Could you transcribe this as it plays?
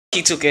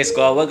K2K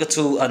Squad, welcome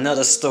to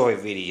another story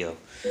video.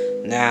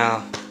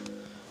 Now,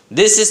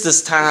 this is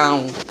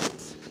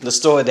the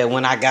story that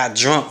when I got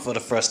drunk for the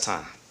first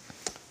time.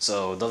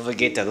 So don't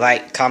forget to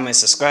like, comment,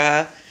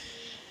 subscribe,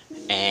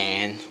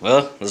 and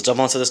well, let's jump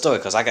onto the story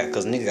cause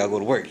nigga gotta go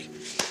to work.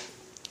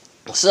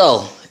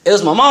 So it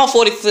was my mom's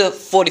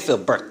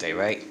 45th birthday,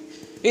 right?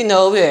 You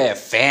know, we had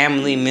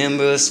family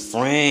members,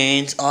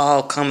 friends,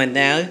 all coming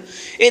down.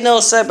 You know,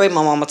 celebrate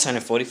my mama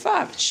turning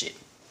 45 and shit.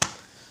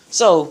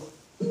 So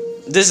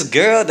this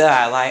girl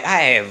that I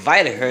had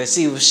invited her to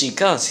see if she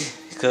comes,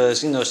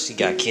 because, you know, she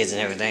got kids and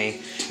everything,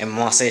 and my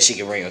mom said she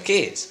could bring her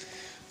kids.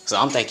 So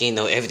I'm thinking, you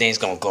know, everything's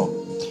gonna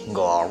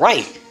go all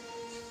right.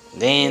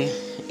 Then,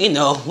 you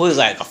know, we was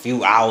like a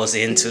few hours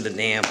into the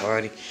damn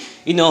party.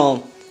 You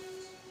know,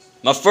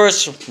 the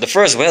first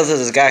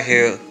relatives that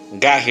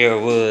got here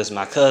was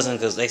my cousin,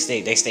 because they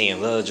stay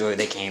in Lovejoy.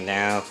 They came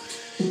down.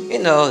 You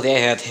know,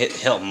 they had to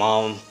help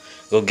mom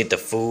go get the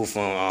food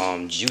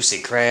from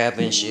Juicy Crab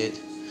and shit.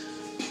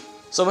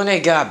 So when they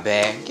got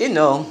back, you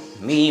know,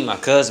 me, my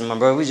cousin, my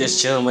brother, we just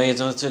chilling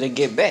waiting until they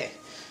get back.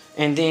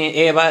 And then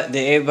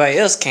everybody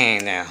else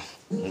came down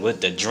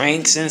with the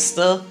drinks and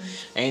stuff.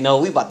 And you know,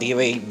 we about to get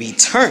ready to be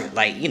turned,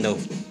 like, you know,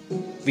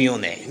 be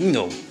on that, you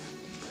know,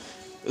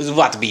 it was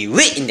about to be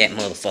lit in that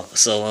motherfucker.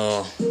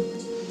 So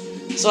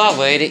I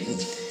waited.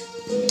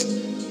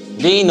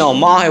 Then, you know,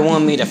 Ma had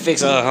wanted me to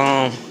fix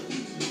the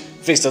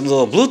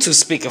little Bluetooth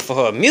speaker for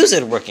her music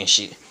to work and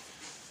shit.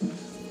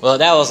 Well,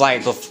 that was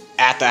like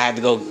after I had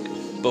to go.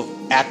 But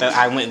after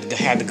I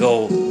had to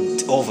go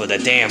over the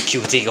damn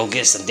QT, go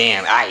get some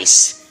damn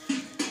ice.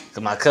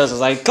 Cause my cousin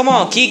was like, come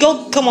on,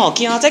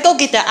 Keontae, go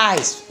get the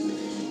ice.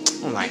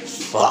 I'm like,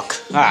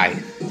 fuck.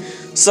 Alright.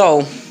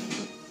 So,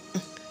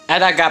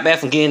 after I got back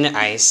from getting the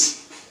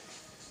ice,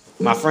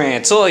 my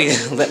friend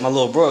Toya let my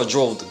little brother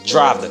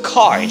drive the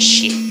car and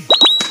shit.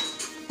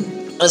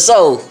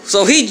 So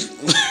he,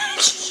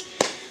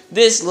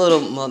 this little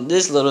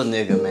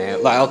nigga,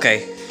 man, like,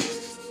 okay.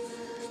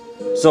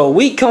 So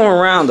we come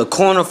around the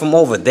corner from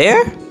over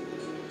there,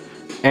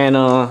 and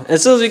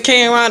as soon as we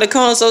came around the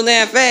corner so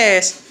damn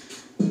fast,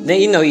 then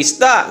you know he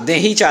stopped.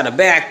 Then he tried to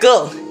back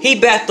up. He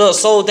backed up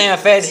so damn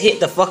fast, hit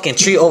the fucking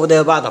tree over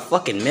there by the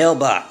fucking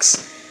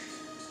mailbox.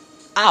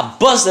 I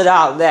busted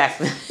out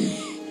laughing.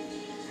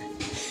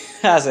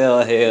 I said,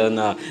 oh hell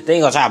no. They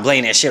ain't gonna try to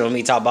blame that shit on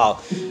me. Told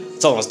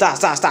him stop.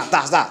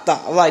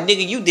 I'm like,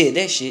 nigga, you did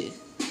that shit.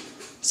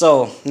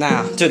 So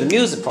now to the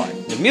music part.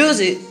 The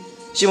music.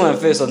 She wanted to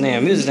fix her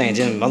damn music thing.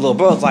 Then my little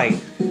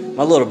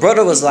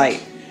brother was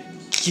like,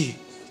 he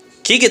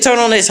could turn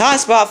on his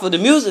hotspot for the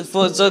music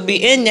to be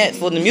in that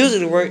for the music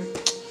to work.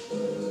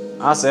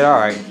 I said, all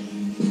right.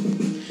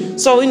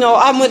 So, you know,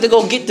 I went to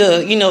go get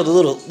the, you know, the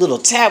little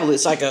tablet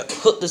so I could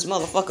hook this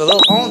motherfucker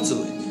up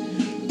onto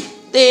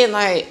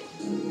it.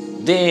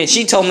 Then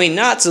she told me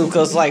not to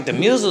because, like, the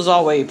music was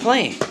already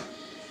playing.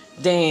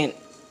 Then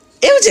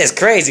it was just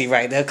crazy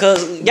right there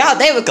because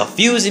they were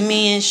confusing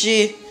me and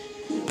shit.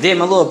 Then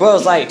my little bro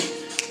was like,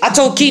 I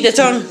told Keith to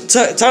turn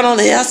on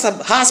the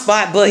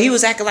hotspot, but he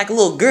was acting like a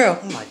little girl.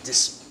 I'm like,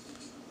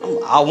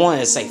 I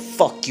wanted to say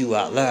fuck you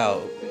out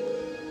loud.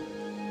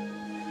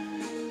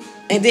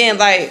 And then,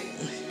 like,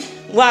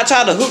 when I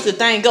tried to hook the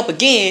thing up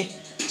again,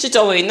 she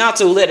told me not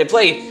to let it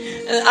play.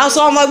 And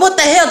so I'm like, what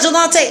the hell,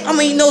 Jelante? I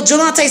mean, you know,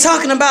 Jelante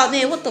talking about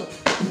then, what the?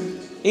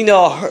 You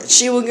know,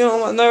 she was getting on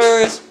my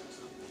nerves.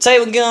 Tay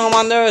was getting on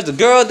my nerves. The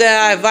girl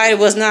that I invited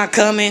was not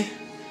coming.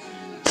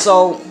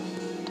 So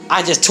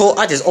I just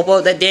opened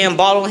up that damn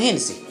bottle of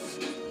Hennessy.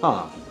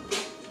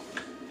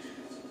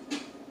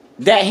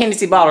 That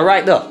Hennessy bottle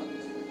right there.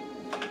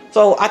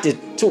 So I just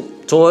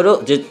tore it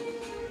up, just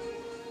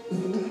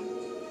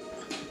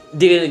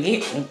did it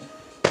again.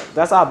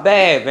 That's how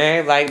bad,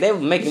 man. Like, they were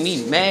making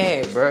me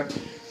mad, bro.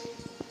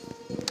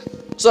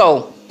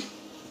 So,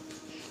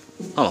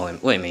 hold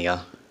on, wait a minute,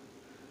 y'all.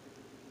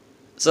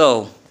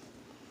 So,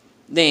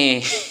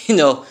 then, you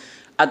know,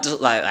 I took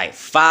like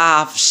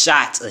 5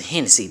 shots of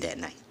Hennessy that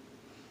night.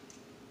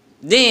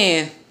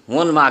 Then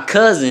one of my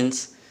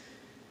cousins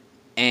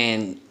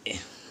and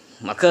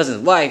my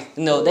cousin's wife,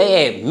 you know,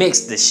 they had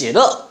mixed the shit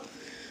up.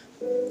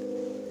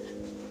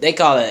 They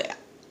call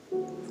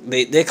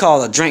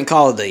a drink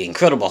called the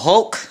Incredible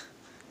Hulk,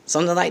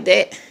 something like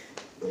that.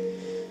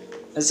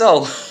 And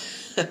so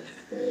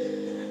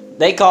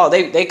they call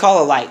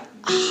it like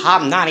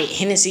Hypnotic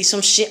Hennessy,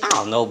 some shit, I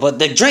don't know, but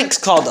the drink's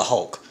called the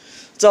Hulk.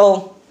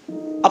 So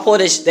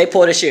they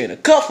poured this shit in a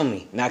cup for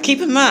me. Now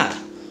keep in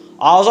mind,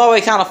 I was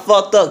always kind of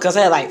fucked up because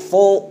I had like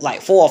four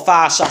or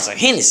 5 shots of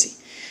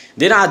Hennessy.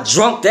 Then I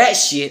drunk that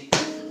shit.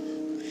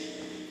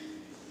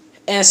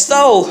 And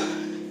so,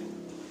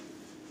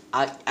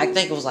 I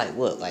think it was like,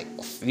 what, like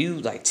a few,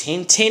 like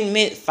 10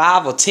 minutes,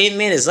 5 or 10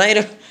 minutes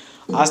later,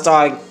 I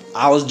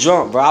was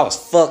drunk, bro. I was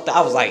fucked.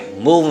 I was like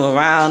moving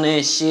around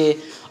and shit.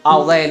 I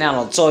was laying down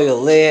on Toya's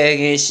leg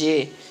and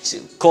shit. She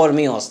recorded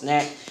me on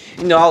Snap.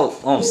 You know, I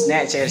was on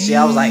Snapchat and shit.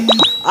 I was like,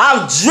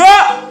 I'm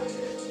drunk!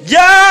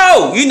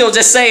 Yo! You know,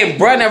 just saying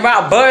burning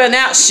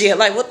out shit.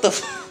 Like, what the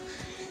f?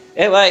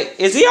 And like,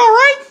 is he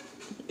alright?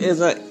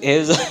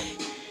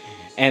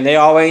 and they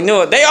already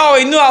knew it. They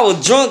already knew I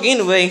was drunk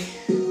anyway.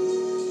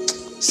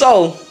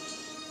 So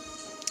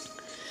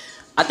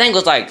I think it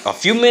was like a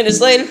few minutes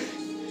later,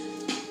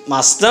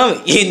 my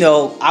stomach,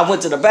 I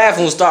went to the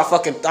bathroom and start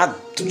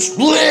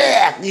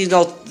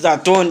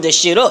throwing this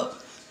shit up.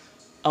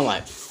 I'm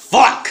like,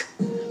 fuck.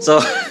 So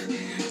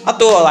I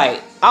threw it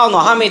like, I don't know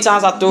how many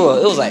times I threw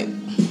it. It was like,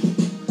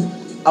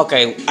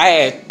 okay, I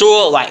had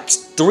threw it like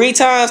 3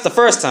 times the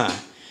first time.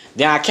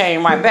 Then I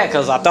came right back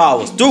because I thought I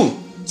was through.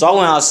 So I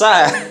went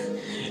outside.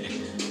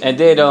 And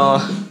then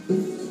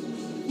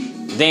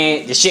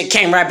the shit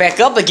came right back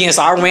up again.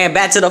 So I ran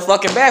back to the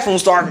fucking bathroom,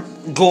 started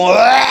going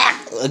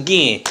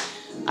again.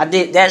 I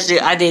did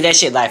that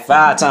shit like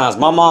 5 times.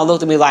 My mom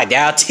looked at me like,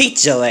 "I'll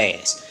teach your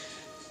ass."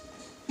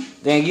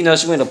 Then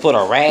she went to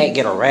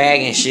get a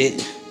rag and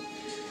shit.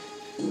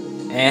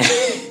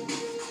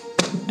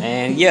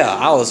 And yeah,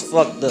 I was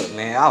fucked up,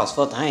 man. I was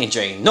fucked up. I ain't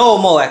drink no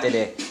more after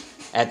that.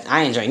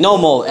 I ain't drink no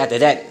more after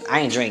that.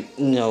 I ain't drink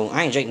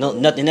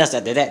nothing else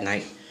after that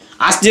night.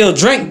 I still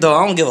drink though.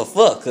 I don't give a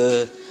fuck,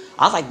 cause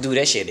I like to do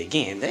that shit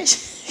again.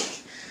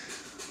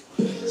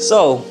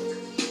 So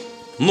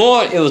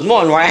it was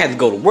morning where I had to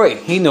go to work.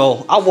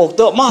 I woke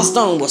up, my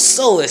stomach was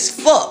sore as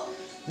fuck.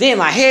 Then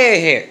my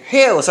hair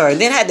was hurting.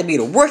 Then I had to be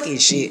to work and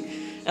shit.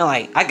 And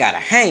like, I got a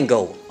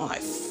hangover. I'm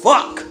like,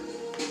 fuck.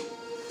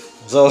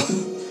 So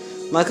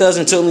my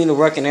cousin took me to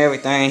work and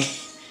everything.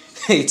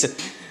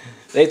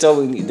 They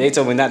told me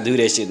not to do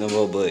that shit no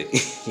more, but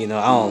I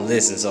don't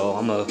listen, so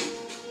I'm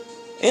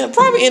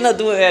probably end up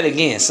doing that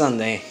again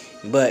someday.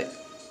 But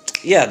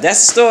yeah,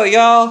 that's the story,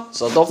 y'all.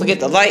 So don't forget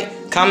to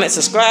like, comment,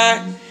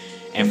 subscribe,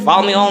 and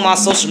follow me on my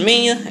social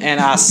media. And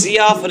I'll see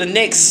y'all for the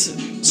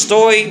next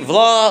story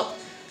vlog,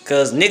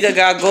 cause nigga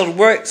gotta go to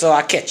work, so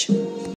I'll catch you.